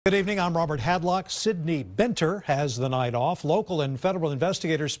Good evening, I'm Robert Hadlock. Sydney Benter has the night off. Local and federal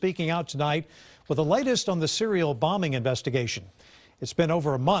investigators speaking out tonight with the latest on the serial bombing investigation. It's been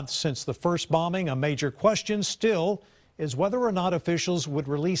over a month since the first bombing. A major question still is whether or not officials would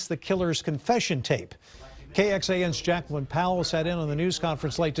release the killer's confession tape. KXAN's Jacqueline Powell sat in on the news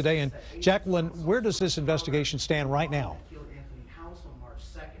conference late today. And Jacqueline, where does this investigation stand right now?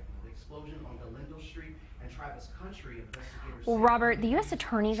 Well, Robert, the U.S.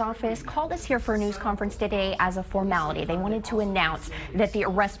 Attorney's Office called us here for a news conference today as a formality. They wanted to announce that the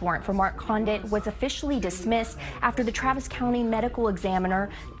arrest warrant for Mark Conditt was officially dismissed after the Travis County medical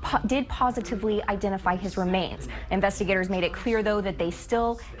examiner did positively identify his remains. Investigators made it clear, though, that they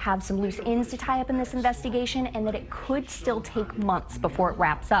still have some loose ends to tie up in this investigation and that it could still take months before it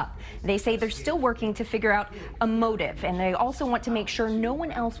wraps up. They say they're still working to figure out a motive, and they also want to make sure no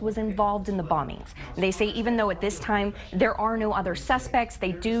one else was involved in the bombings. They say even though at this time there are no other suspects,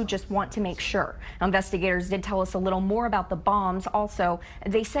 they do just want to make sure. Investigators did tell us a little more about the bombs. Also,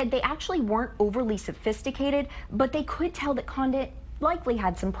 they said they actually weren't overly sophisticated, but they could tell that Conditt likely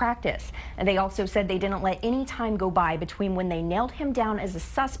had some practice. And they also said they didn't let any time go by between when they nailed him down as a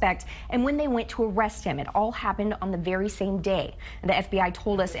suspect and when they went to arrest him. It all happened on the very same day. The FBI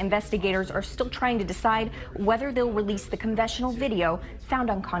told us investigators are still trying to decide whether they'll release the confessional video found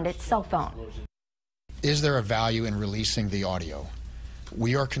on Conditt's cell phone. Is there a value in releasing the audio?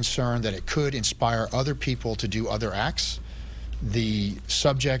 We are concerned that it could inspire other people to do other acts. The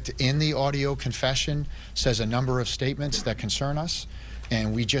subject in the audio confession says a number of statements that concern us,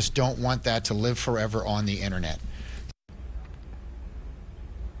 and we just don't want that to live forever on the internet.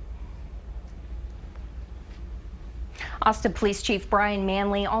 Austin Police Chief Brian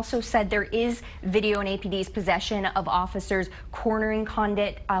Manley also said there is video in APD's possession of officers cornering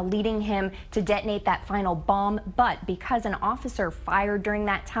Conditt, leading him to detonate that final bomb. But because an officer fired during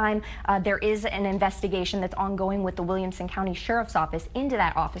that time, there is an investigation that's ongoing with the Williamson County Sheriff's Office into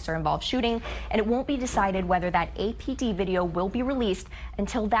that officer-involved shooting, and it won't be decided whether that APD video will be released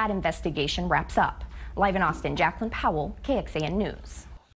until that investigation wraps up. Live in Austin, Jacqueline Powell, KXAN News.